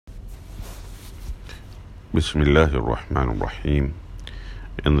Bismillahir Rahmanir Rahim.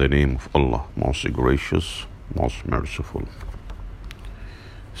 In the name of Allah, most gracious, most merciful.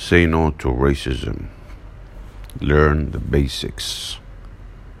 Say no to racism. Learn the basics.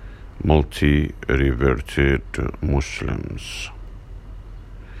 Multi-reverted Muslims.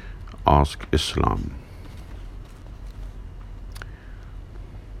 Ask Islam.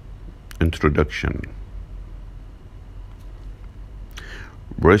 Introduction.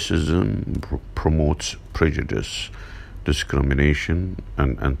 Racism promotes prejudice, discrimination,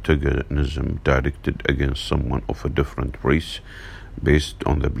 and antagonism directed against someone of a different race based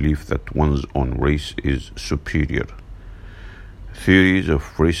on the belief that one's own race is superior. Theories of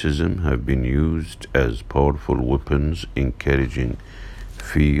racism have been used as powerful weapons encouraging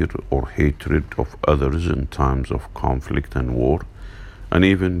fear or hatred of others in times of conflict and war, and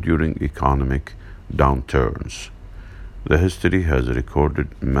even during economic downturns. The history has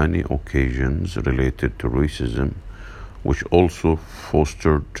recorded many occasions related to racism, which also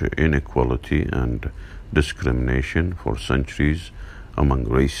fostered inequality and discrimination for centuries among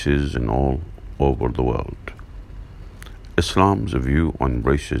races in all over the world. Islam's view on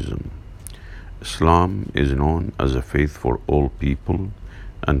racism. Islam is known as a faith for all people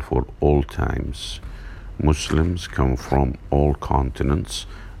and for all times. Muslims come from all continents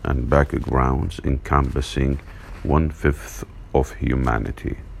and backgrounds encompassing 1/5 of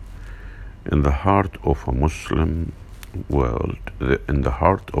humanity. In the heart of a Muslim,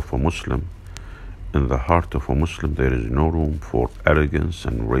 there is no room for arrogance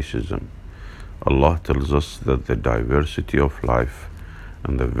and racism. Allah tells us that the diversity of life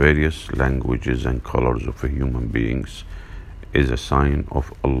and the various languages and colors of human beings is a sign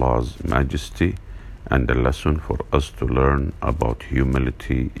of Allah's majesty and a lesson for us to learn about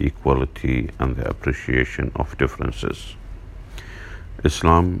humility, equality, and the appreciation of differences.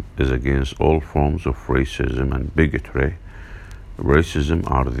 Islam is against all forms of racism and bigotry. Racism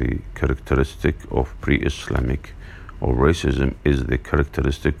is the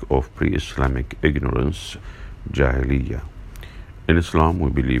characteristic of pre-Islamic ignorance, Jahiliyyah. In Islam,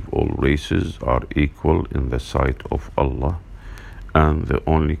 we believe all races are equal in the sight of Allah, and the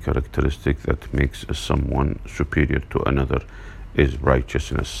only characteristic that makes someone superior to another is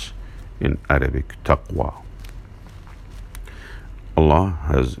righteousness, in Arabic taqwa. Allah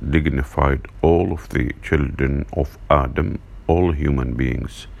has dignified all of the children of Adam, all human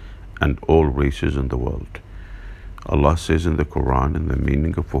beings, and all races in the world. Allah says in the Quran, in the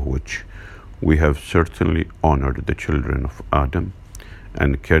meaning of which, we have certainly honored the children of Adam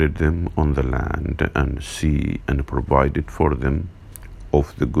and carried them on the land and sea and provided for them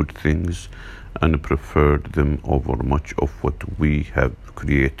of the good things and preferred them over much of what we have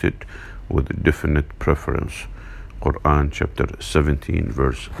created with definite preference. Quran chapter 17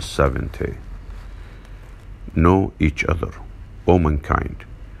 verse 70. Know each other, O mankind.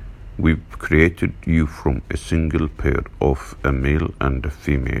 We've created you from a single pair of a male and a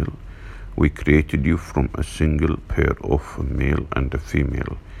female. We created you from a single pair of a male and a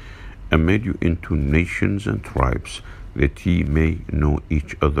female, and made you into nations and tribes, that ye may know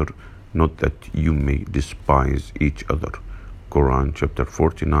each other, not that you may despise each other. Quran chapter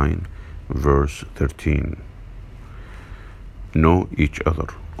 49 verse 13. Know each other.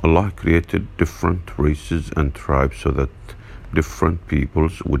 Allah created different races and tribes so that different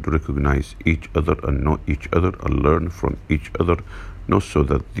peoples would recognize each other and know each other and learn from each other, not so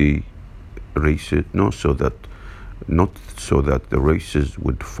that the races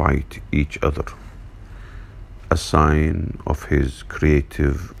would fight each other. A sign of His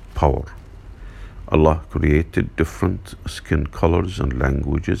creative power. Allah created different skin colors and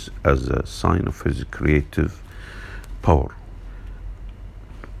languages as a sign of His creative power,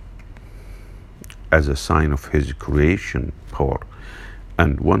 as a sign of His creation power.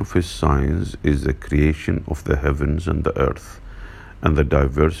 And one of His signs is the creation of the heavens and the earth, and the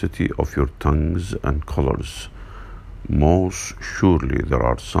diversity of your tongues and colors. Most surely there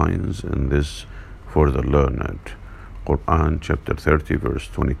are signs in this for the learned. Quran chapter 30 verse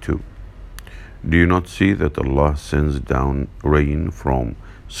 22. Do you not see that Allah sends down rain from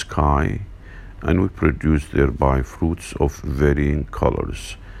sky, and we produce thereby fruits of varying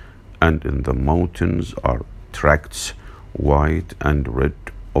colors, and in the mountains are tracts, white and red,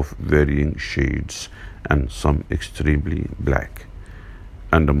 of varying shades, and some extremely black.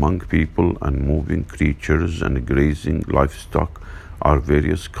 And among people and moving creatures and grazing livestock are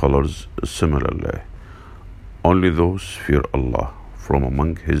various colors similarly. Only those fear Allah from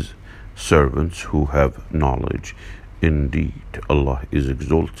among His servants who have knowledge. Indeed, Allah is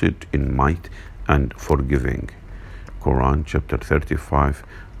exalted in might and forgiving. Quran chapter 35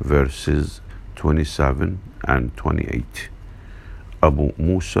 verses 27 and 28. Abu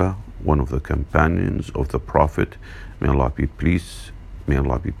Musa, one of the companions of the Prophet, may Allah be pleased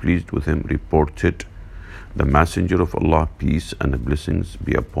with him, reported, the Messenger of Allah, peace and blessings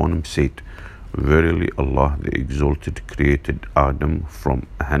be upon him, said, verily Allah the Exalted created Adam from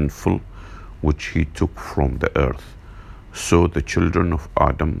a handful which he took from the earth. So the children of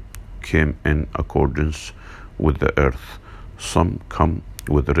Adam came in accordance with the earth. Some come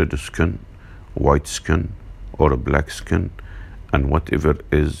with red skin, white skin, or a black skin, and whatever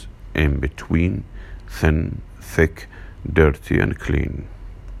is in between, thin, thick, dirty, and clean.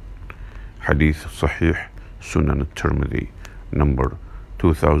 Hadith Sahih, Sunan al-Tirmidhi, number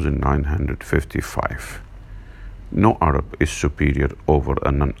 2955. No Arab is superior over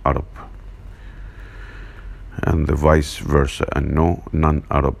a non-Arab, and the vice versa, and no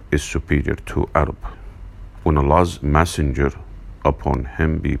non-Arab is superior to Arab. When Allah's Messenger, upon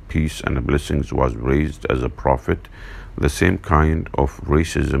him be peace and blessings, was raised as a prophet, the same kind of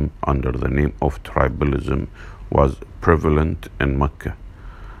racism under the name of tribalism was prevalent in Mecca.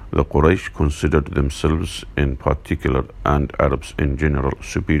 The Quraysh considered themselves in particular, and Arabs in general,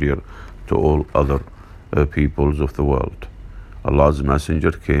 superior to all other peoples of the world. Allah's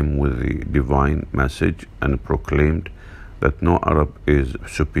Messenger came with the divine message and proclaimed that no Arab is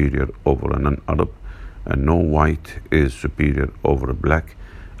superior over a non-Arab, and no white is superior over a black,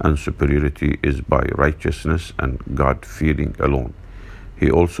 and superiority is by righteousness and God-fearing alone.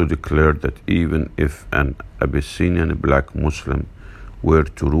 He also declared that even if an Abyssinian black Muslim were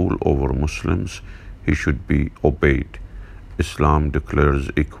to rule over Muslims, he should be obeyed. Islam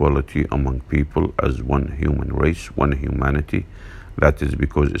declares equality among people as one human race, one humanity. That is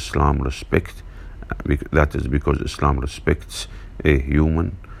because Islam respects a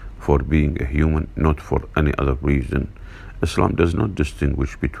human for being a human, not for any other reason. Islam does not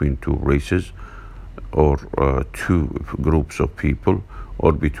distinguish between two races or two groups of people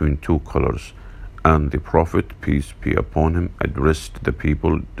or between two colors. And the Prophet, peace be upon him, addressed the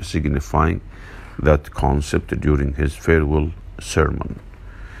people, signifying that concept during his farewell sermon,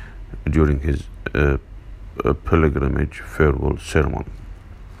 during his pilgrimage farewell sermon,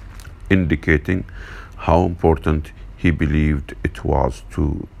 indicating how important he believed it was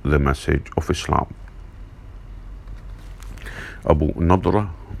to the message of Islam. Abu Nadra,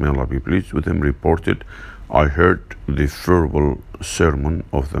 may Allah be pleased with him, reported, I heard the farewell sermon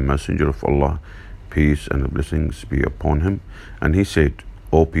of the Messenger of Allah, peace and blessings be upon him, and he said,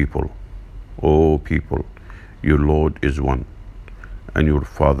 O people, your Lord is one, and your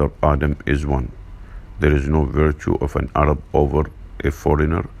father Adam is one. There is no virtue of an Arab over a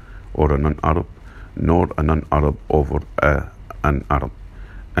foreigner or a non-Arab, nor a non-Arab over an Arab,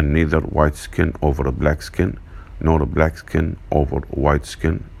 and neither white skin over a black skin, nor a black skin over white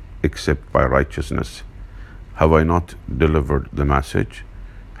skin, except by righteousness. Have I not delivered the message?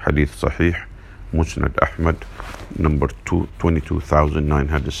 Hadith Sahih, Musnad Ahmad, number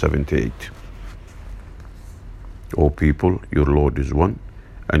 22,978. O people, your Lord is one,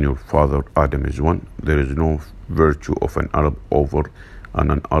 and your father Adam is one. There is no virtue of an Arab over a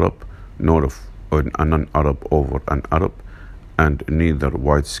non-Arab, nor of a non-Arab over an Arab, and neither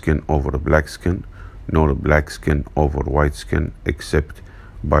white skin over a black skin, nor a black skin over white skin, except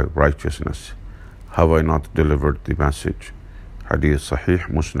by righteousness. Have I not delivered the message? Hadith Sahih,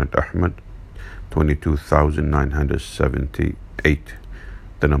 Musnad Ahmad, 22,978,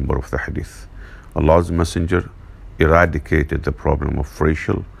 the number of the hadith. Allah's Messenger eradicated the problem of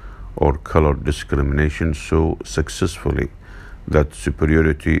racial or color discrimination so successfully that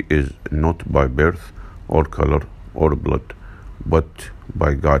superiority is not by birth or color or blood, but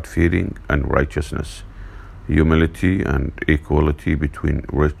by God-fearing and righteousness, humility and equality between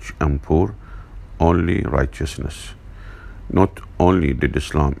rich and poor, only righteousness. Not only did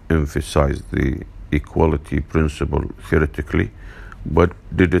Islam emphasize the equality principle theoretically, but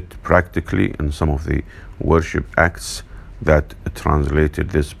did it practically in some of the worship acts that translated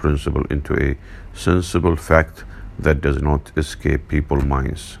this principle into a sensible fact that does not escape people's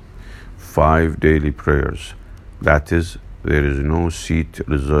minds. 5 daily prayers, that is, there is no seat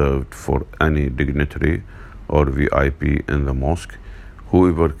reserved for any dignitary or VIP in the mosque.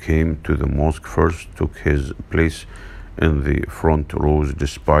 Whoever came to the mosque first took his place in the front rows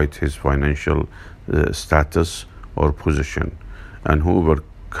despite his financial status or position, and whoever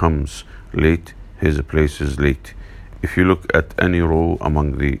comes late, his place is late. If you look at any row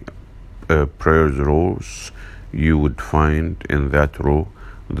among the prayers rows, you would find in that row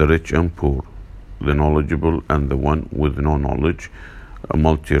the rich and poor, the knowledgeable and the one with no knowledge,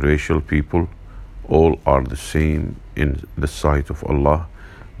 multiracial people. All are the same in the sight of Allah.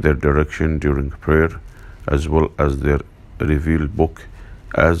 their direction during prayer, as well as their revealed book,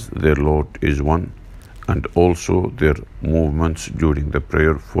 as their Lord is one, and also their movements during the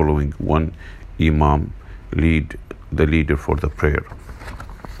prayer following one Imam, the leader for the prayer.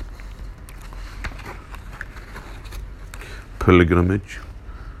 Pilgrimage.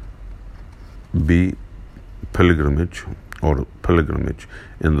 B. Pilgrimage or pilgrimage.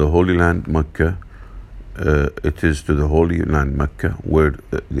 In the Holy Land Mecca, it is to the Holy Land Mecca where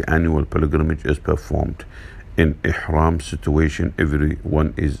the annual pilgrimage is performed. In Ihram situation,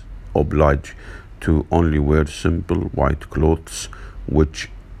 everyone is obliged to only wear simple white clothes, which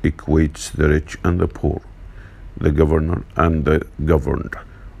equates the rich and the poor, the governor and the governed,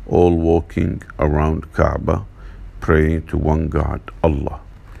 all walking around Kaaba, praying to one God, Allah.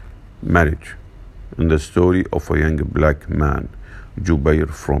 Marriage. In the story of a young black man, Jubair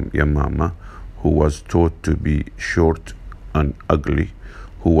from Yamama, who was thought to be short and ugly,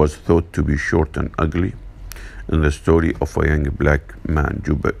 in the story of a young black man,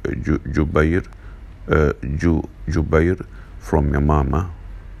 Jubair from Yamama,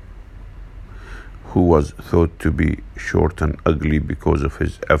 who was thought to be short and ugly because of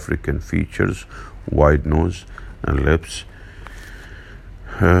his African features, wide nose and lips,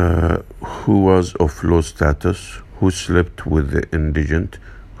 who was of low status, who slept with the indigent,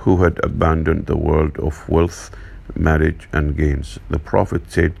 who had abandoned the world of wealth, marriage and gains. The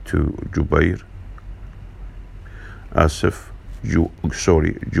Prophet said to Juwaybir,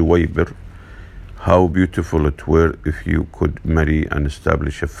 how beautiful it were if you could marry and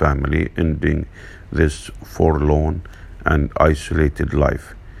establish a family, ending this forlorn and isolated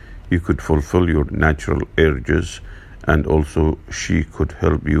life. You could fulfill your natural urges, and also she could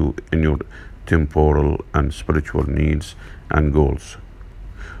help you in your temporal and spiritual needs and goals.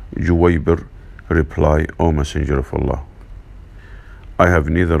 Juwaybir replied, O Messenger of Allah, I have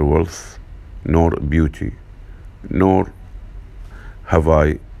neither wealth nor beauty, nor have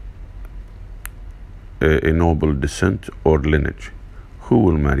I a noble descent or lineage. Who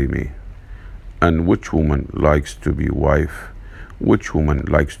will marry me? And which woman likes to be a wife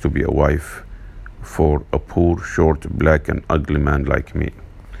for a poor, short, black and ugly man like me?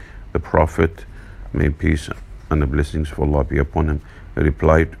 The Prophet, may peace and the blessings of Allah be upon him,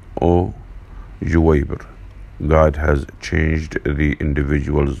 replied, O Juwaybir, God has changed the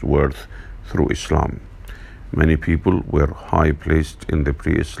individual's worth through Islam. Many people were high placed in the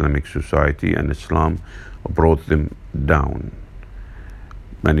pre-Islamic society, and Islam brought them down.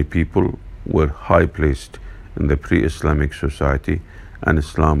 Many people were high placed in the pre-Islamic society, and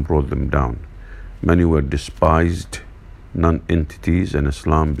Islam brought them down. Many were despised non-entities, and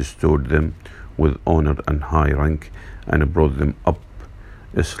Islam bestowed them with honor and high rank and brought them up.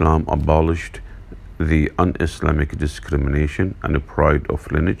 Islam abolished the un-Islamic discrimination and pride of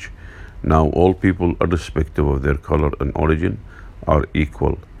lineage. Now all people, irrespective of their color and origin, are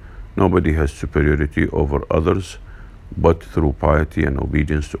equal. Nobody has superiority over others but through piety and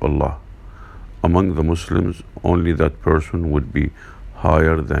obedience to Allah. Among the Muslims, only that person would be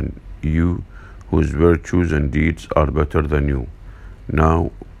higher than you whose virtues and deeds are better than you.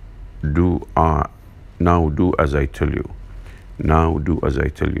 Now do as I tell you.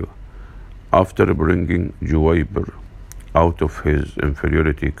 After bringing Juwaybir out of his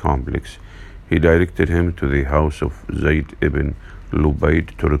inferiority complex, he directed him to the house of Zayd ibn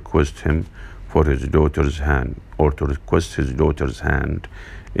Lubayd to request his daughter's hand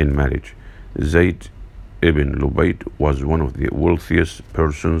in marriage. Zayd ibn Lubayd was one of the wealthiest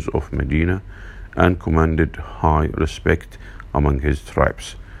persons of Medina and commanded high respect among his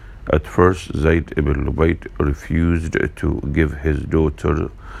tribes. At first, Zayd ibn Lubayd refused to give his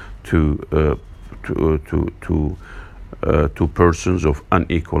daughter to persons of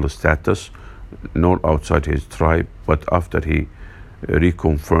unequal status, nor outside his tribe, but after he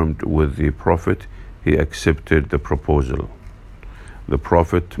reconfirmed with the Prophet, he accepted the proposal. The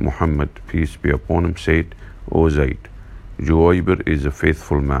Prophet Muhammad, peace be upon him, said, O Zayd, Juwaybir is a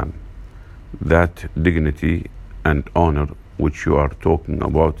faithful man. That dignity and honor which you are talking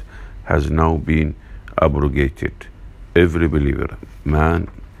about has now been abrogated. Every believer man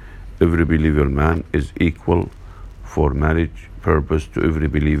is equal for marriage purpose to every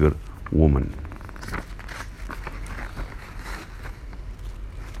believer woman.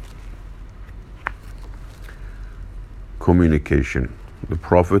 Communication. The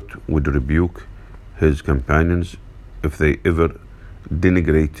Prophet would rebuke his companions if they ever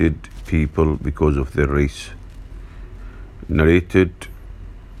denigrated people because of their race. Narrated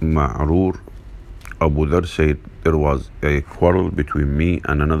Ma'rur, Abu Dhar said, there was a quarrel between me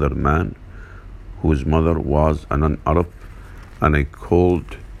and another man whose mother was a non-Arab, and I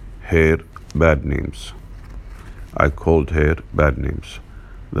called her bad names. I called her bad names.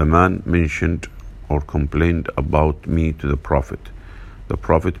 The man mentioned or complained about me to the Prophet. The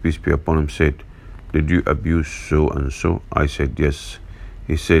Prophet, peace be upon him, said, "Did you abuse so and so?" I said, "Yes."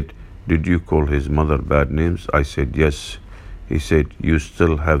 He said, "Did you call his mother bad names?" I said, "Yes." He said, "You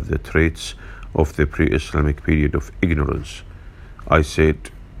still have the traits of the pre-Islamic period of ignorance." I said,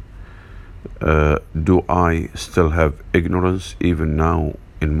 "Do I still have ignorance even now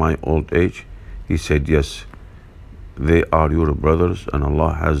in my old age?" He said, "Yes. They are your brothers, and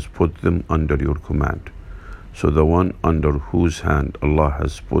Allah has put them under your command. So the one under whose hand Allah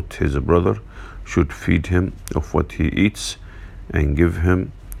has put his brother should feed him of what he eats and give him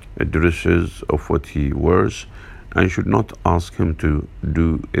dresses of what he wears, and should not ask him to do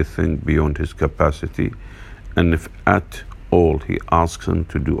a thing beyond his capacity. And if at all he asks him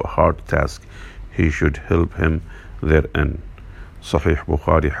to do a hard task, he should help him therein." Sahih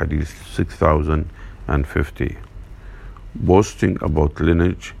Bukhari, Hadith 6050. Boasting about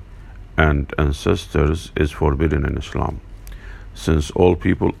lineage and ancestors is forbidden in Islam, since all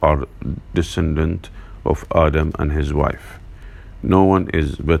people are descendant of Adam and his wife. No one is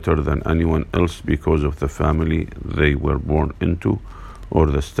better than anyone else because of the family they were born into or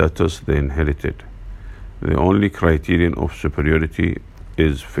the status they inherited. The only criterion of superiority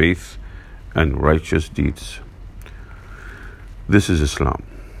is faith and righteous deeds. This is Islam,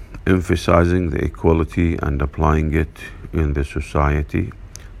 emphasizing the equality and applying it in the society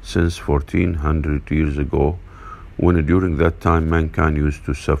since 1400 years ago, when during that time mankind used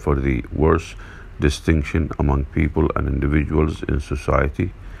to suffer the worst distinction among people and individuals in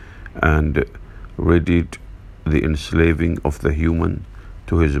society, and readied the enslaving of the human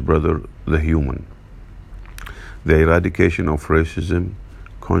to his brother the human. The eradication of racism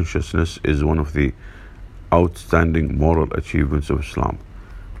consciousness is one of the outstanding moral achievements of Islam.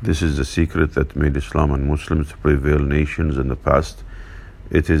 This is the secret that made Islam and Muslims prevail nations in the past.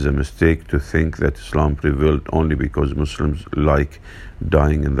 It is a mistake to think that Islam prevailed only because Muslims like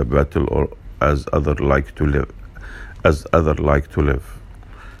dying in the battle or as other like to live.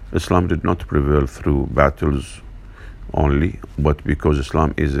 Islam did not prevail through battles only, but because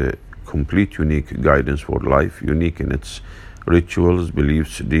Islam is a complete unique guidance for life, unique in its rituals,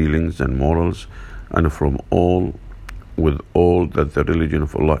 beliefs, dealings, and morals, and with all that the religion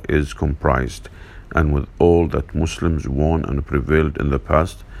of Allah is comprised, and with all that Muslims won and prevailed in the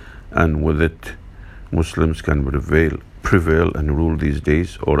past, and with it Muslims can prevail and rule these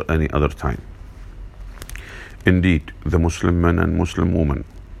days or any other time. Indeed, the Muslim men and Muslim women,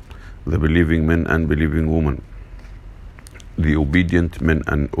 the believing men and believing women, the obedient men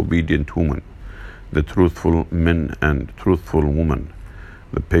and obedient women, the truthful men and truthful women,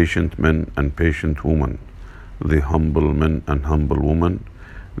 the patient men and patient women, the humble men and humble women,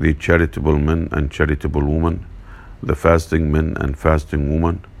 the charitable men and charitable women, the fasting men and fasting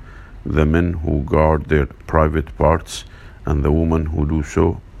women, the men who guard their private parts and the women who do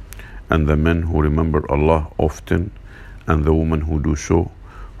so, and the men who remember Allah often and the women who do so.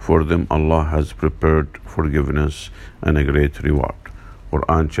 For them Allah has prepared forgiveness and a great reward.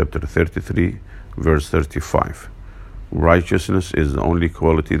 Quran chapter 33 verse 35. Righteousness is the only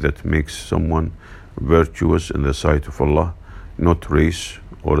quality that makes someone virtuous in the sight of Allah, not race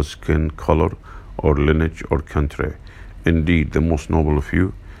or skin color or lineage or country. Indeed, the most noble of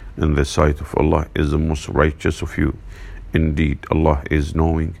you in the sight of Allah is the most righteous of you. Indeed, Allah is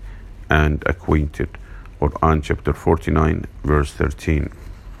knowing and acquainted. Quran chapter 49 verse 13.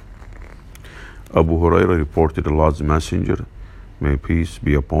 Abu Hurairah reported Allah's Messenger, may peace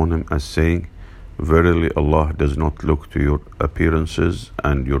be upon him, as saying, "Verily Allah does not look to your appearances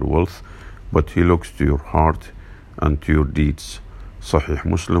and your wealth, but He looks to your heart and to your deeds." Sahih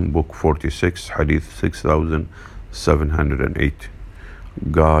Muslim, Book 46, Hadith 6708.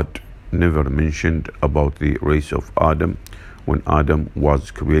 God never mentioned about the race of Adam when Adam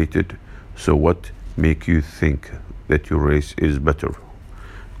was created, so what make you think that your race is better?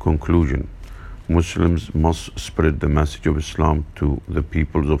 Conclusion. Muslims must spread the message of Islam to the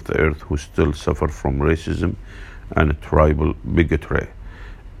peoples of the earth who still suffer from racism and tribal bigotry.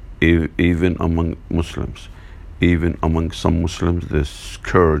 Even among Muslims, even among some Muslims, the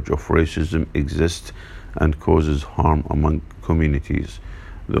scourge of racism exists and causes harm among communities.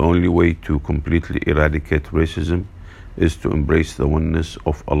 The only way to completely eradicate racism is to embrace the oneness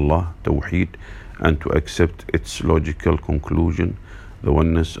of Allah, Tawheed, and to accept its logical conclusion, the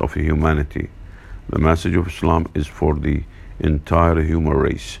oneness of humanity. The message of Islam is for the entire human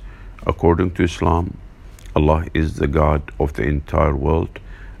race. According to Islam, Allah is the God of the entire world,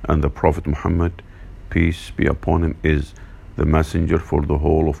 and the Prophet Muhammad, peace be upon him, is the messenger for the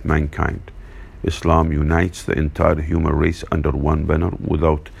whole of mankind. Islam unites the entire human race under one banner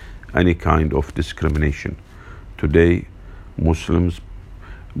without any kind of discrimination. Today, Muslims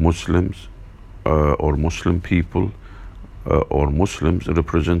or Muslim people or Muslims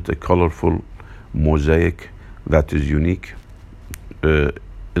represent a colorful mosaic that is unique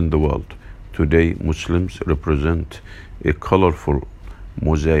in the world. Today, Muslims represent a colorful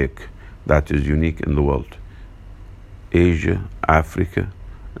mosaic that is unique in the world. Asia, Africa,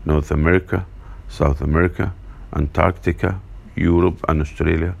 North America, South America, Antarctica, Europe, and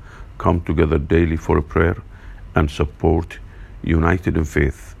Australia come together daily for prayer and support, united in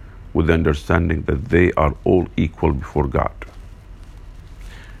faith, with the understanding that they are all equal before God.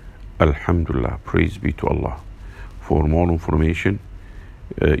 Alhamdulillah, praise be to Allah. For more information,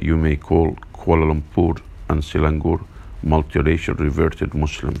 you may call Kuala Lumpur and Selangor multiracial reverted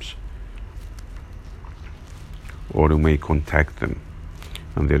Muslims, or you may contact them,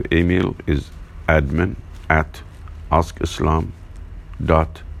 and their email is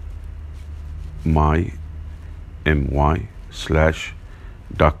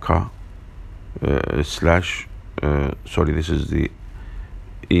admin@askislam.my/Dhaka this is the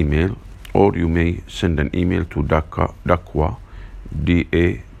email, or you may send an email to Dakwah DAKWAH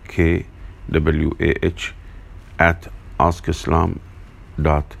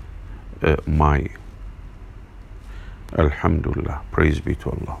 @askislam.my. Alhamdulillah, praise be to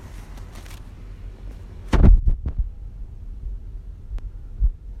Allah.